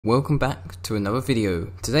Welcome back to another video.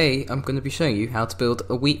 Today I'm going to be showing you how to build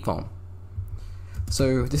a wheat farm.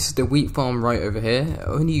 So this is the wheat farm right over here. It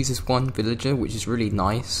only uses one villager, which is really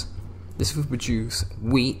nice. This will produce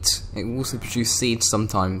wheat. It will also produce seeds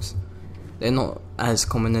sometimes. They're not as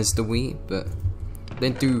common as the wheat, but they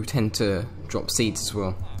do tend to drop seeds as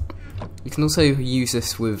well. You can also use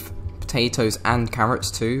this with potatoes and carrots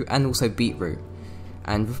too, and also beetroot.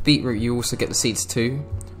 And with beetroot you also get the seeds too,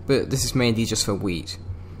 but this is mainly just for wheat.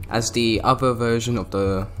 As the other version of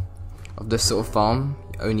this sort of farm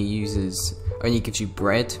only gives you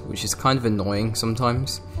bread, which is kind of annoying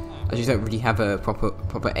sometimes, as you don't really have a proper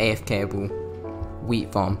AFKable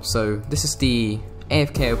wheat farm. So this is the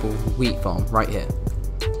AFKable wheat farm right here.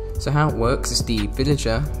 So how it works is the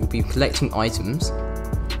villager will be collecting items.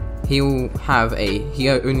 He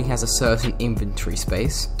only has a certain inventory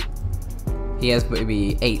space. He has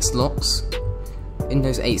maybe 8 slots. In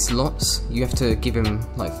those 8 slots, you have to give him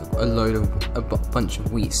like a bunch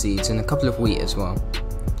of wheat seeds and a couple of wheat as well,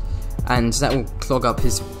 and that will clog up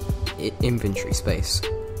his inventory space.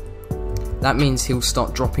 That means he'll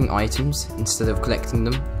start dropping items instead of collecting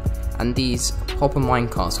them, and these hopper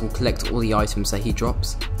minecarts will collect all the items that he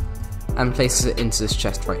drops and places it into this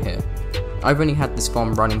chest right here. I've only had this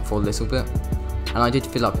farm running for a little bit, and I did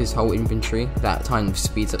fill up his whole inventory. That kind of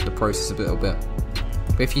speeds up the process a little bit.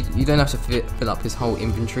 But if you don't have to fill up his whole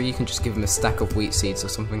inventory, you can just give him a stack of wheat seeds or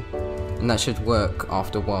something, and that should work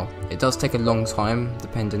after a while. It does take a long time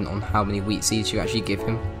depending on how many wheat seeds you actually give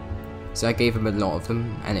him. So I gave him a lot of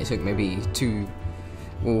them, and it took maybe 2,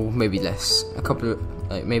 or maybe less,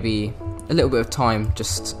 maybe a little bit of time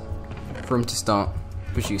just for him to start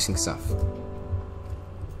producing stuff.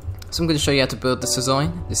 So I'm going to show you how to build this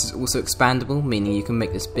design. This is also expandable, meaning you can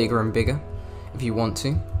make this bigger and bigger if you want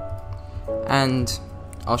to. And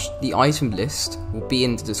the item list will be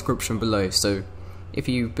in the description below, so if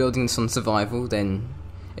you're building this on survival, then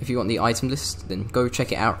if you want the item list, then go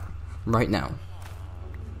check it out right now.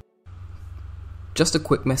 Just a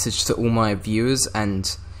quick message to all my viewers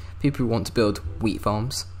and people who want to build wheat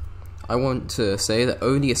farms. I want to say that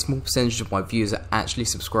only a small percentage of my viewers are actually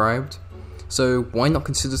subscribed, so why not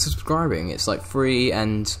consider subscribing? It's like free,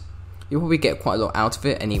 and you'll probably get quite a lot out of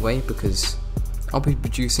it anyway, because I'll be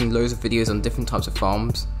producing loads of videos on different types of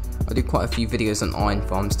farms. I do quite a few videos on iron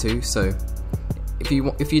farms too, so if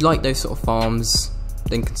you like those sort of farms,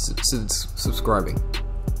 then consider subscribing.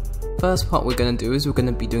 First part we're going to do is we're going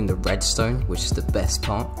to be doing the redstone, which is the best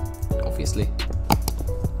part, obviously.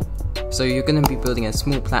 So you're going to be building a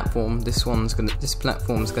small platform. This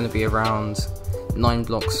platform is going to be around 9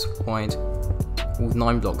 blocks wide, or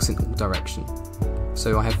 9 blocks in all direction.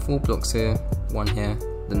 So I have 4 blocks here, 1 here,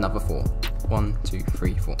 another 4. 1, 2,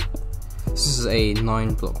 3, 4. This is a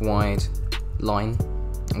 9 block wide line.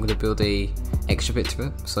 I'm going to build a extra bit to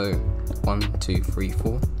it, so 1, 2, 3,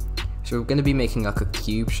 4. So we're going to be making like a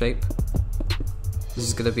cube shape. This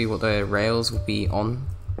is going to be what the rails will be on.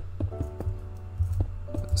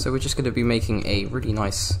 So we're just going to be making a really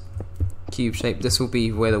nice cube shape. This will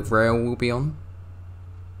be where the rail will be on.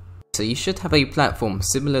 So you should have a platform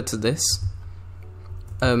similar to this.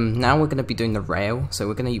 Now we're going to be doing the rail, so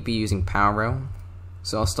we're going to be using power rail.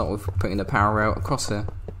 So I'll start with putting the power rail across here.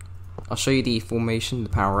 I'll show you the formation the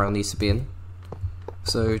power rail needs to be in.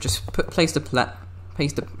 So just place the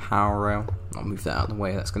power rail. I'll move that out of the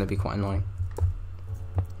way, that's going to be quite annoying.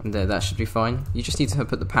 And there, that should be fine. You just need to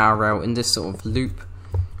put the power rail in this sort of loop.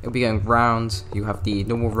 It'll be going round, you have the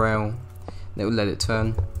normal rail, then it will let it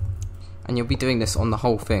turn. And you'll be doing this on the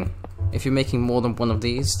whole thing. If you're making more than one of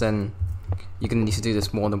these, then you're going to need to do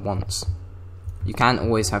this more than once. You can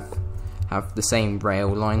always have the same rail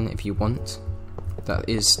line if you want. That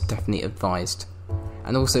is definitely advised.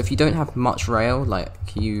 And also, if you don't have much rail, like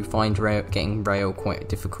you find getting rail quite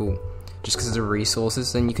difficult just because of the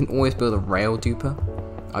resources, then you can always build a rail duper.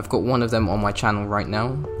 I've got one of them on my channel right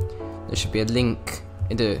now. There should be a link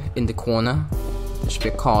in the corner. There should be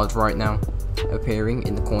a card right now appearing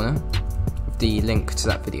in the corner with the link to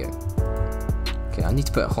that video. Okay, I need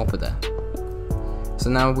to put a hopper there. So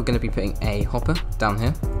now we're going to be putting a hopper down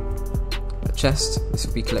here, a chest. This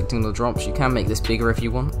will be collecting the drops. You can make this bigger if you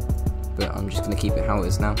want, but I'm just going to keep it how it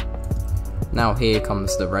is now. Now here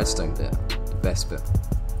comes the redstone bit, the best bit.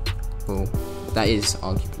 Well, that is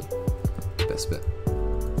arguably the best bit.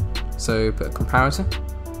 So put a comparator,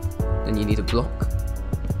 then you need a block,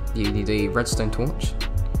 you need a redstone torch,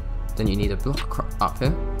 then you need a block up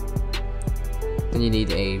here, then you need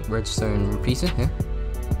a redstone repeater here,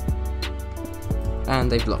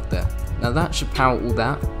 and a block there. Now that should power all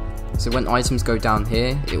that, so when items go down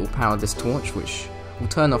here, it will power this torch, which will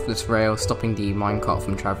turn off this rail, stopping the minecart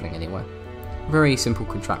from travelling anywhere. Very simple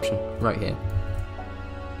contraption right here.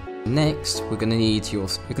 Next, we're gonna need your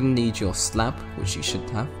slab, which you should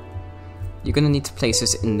have. You're gonna need to place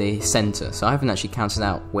this in the center. So I haven't actually counted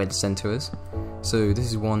out where the center is. So this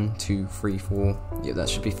is 1, 2, 3, 4. Yeah, that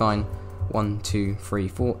should be fine. 1, 2, 3,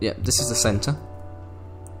 4. Yeah, this is the center.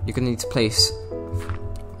 You're gonna need to place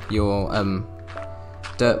your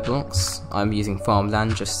dirt blocks. I'm using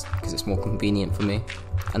farmland just because it's more convenient for me,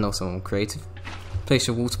 and also I'm creative. Place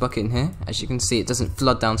your water bucket in here. As you can see, it doesn't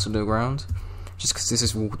flood down to the ground, just because this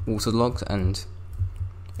is waterlogged and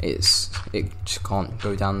it just can't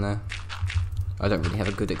go down there. I don't really have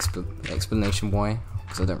a good explanation why,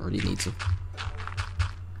 because I don't really need to.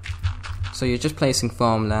 So you're just placing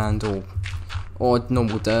farmland or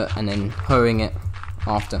normal dirt and then hoeing it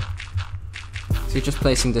after. So you're just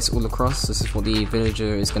placing this all across. This is what the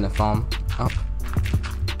villager is going to farm up,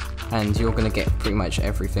 and you're going to get pretty much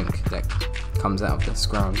everything that comes out of this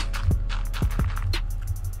ground.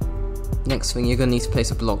 Next thing, you're going to need to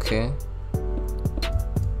place a block here.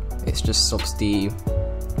 It just stops the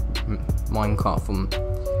minecart from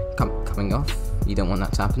coming off. You don't want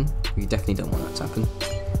that to happen. You definitely don't want that to happen.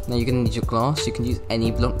 Now you're going to need your glass. You can use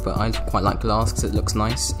any block, but I quite like glass because it looks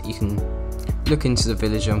nice. You can look into the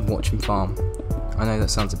villager and watch him farm. I know that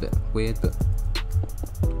sounds a bit weird, but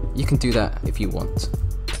you can do that if you want.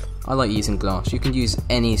 I like using glass. You can use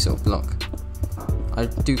any sort of block. I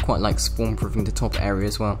do quite like spawn proofing the top area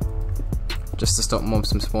as well, just to stop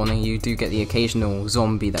mobs from spawning. You do get the occasional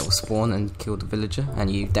zombie that will spawn and kill the villager,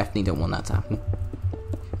 and you definitely don't want that to happen,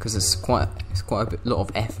 because it's quite a lot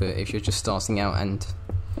of effort if you're just starting out and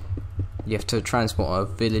you have to transport a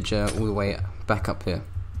villager all the way back up here.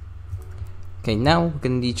 Okay, now we're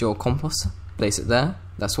going to need your composter. Place it there.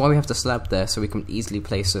 That's why we have the slab there, so we can easily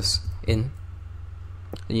place this in.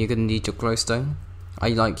 Then you're going to need your glowstone. I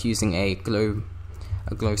like using a glow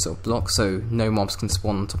sort of block, so no mobs can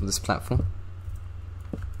spawn on top of this platform.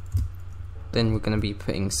 Then we're going to be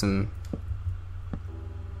putting some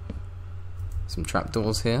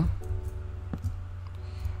trapdoors here.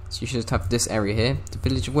 So you should have this area here. The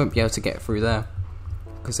villager won't be able to get through there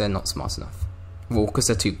because they're not smart enough. Well, because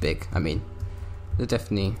they're too big. I mean, they're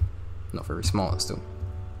definitely not very smart still.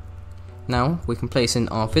 Now we can place in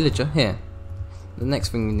our villager here. The next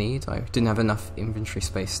thing we need, I didn't have enough inventory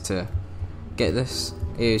space to get this,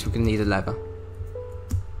 is we're going to need a lever.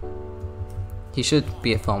 He should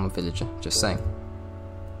be a farmer villager, just saying.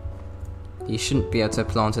 He shouldn't be able to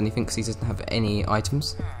plant anything because he doesn't have any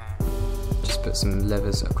items. Just put some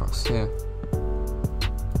levers across here.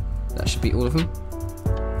 That should be all of them.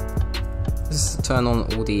 Just turn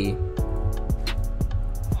on all the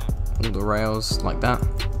rails like that.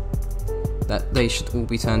 They should all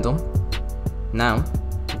be turned on. Now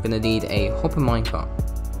we're going to need a hopper minecart.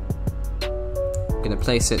 I'm going to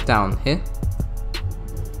place it down here,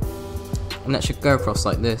 and that should go across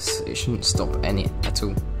like this. It shouldn't stop any at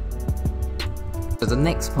all. So the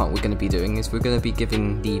next part we're going to be doing is we're going to be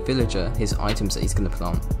giving the villager his items that he's going to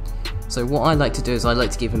plant. So what I like to do is I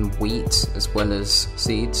like to give him wheat as well as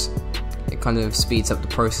seeds. It kind of speeds up the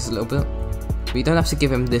process a little bit. But you don't have to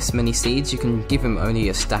give him this many seeds. You can give him only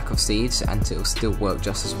a stack of seeds and it'll still work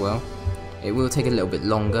just as well. It will take a little bit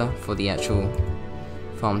longer for the actual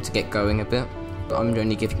farm to get going a bit, but I'm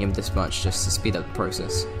only giving him this much just to speed up the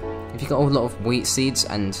process. If you've got a lot of wheat seeds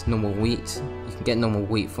and normal wheat, you can get normal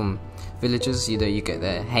wheat from villagers. You get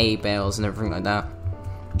their hay bales and everything like that.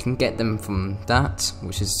 You can get them from that,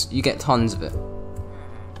 which is, you get tons of it.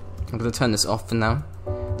 I'm going to turn this off for now.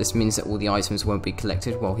 This means that all the items won't be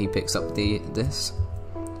collected while he picks up this.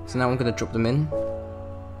 So now I'm going to drop them in.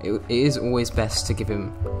 It is always best to give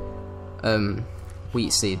him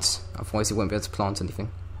wheat seeds, otherwise he won't be able to plant anything.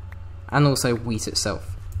 And also wheat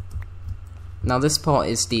itself. Now this part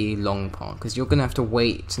is the long part, because you're going to have to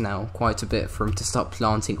wait now quite a bit for him to start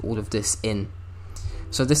planting all of this in.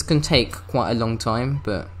 So this can take quite a long time,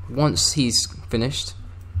 but once he's finished,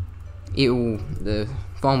 the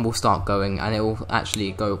farm will start going and it will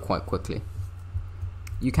actually go quite quickly.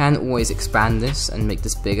 You can always expand this and make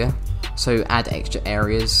this bigger, so add extra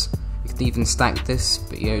areas. You can even stack this,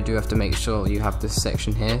 but you do have to make sure you have this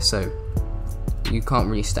section here, so you can't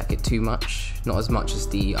really stack it too much, not as much as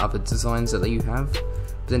the other designs that you have.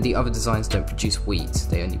 But then the other designs don't produce wheat,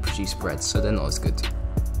 they only produce bread, so they're not as good.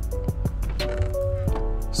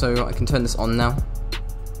 So I can turn this on now.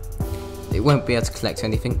 It won't be able to collect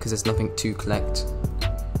anything because there's nothing to collect.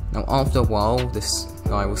 Now after a while, this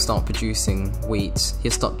guy will start producing wheat,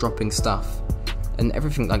 he'll start dropping stuff, and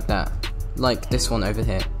everything like that. Like this one over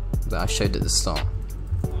here that I showed at the start.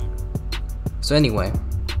 So anyway,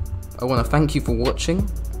 I want to thank you for watching,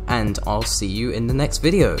 and I'll see you in the next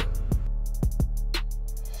video.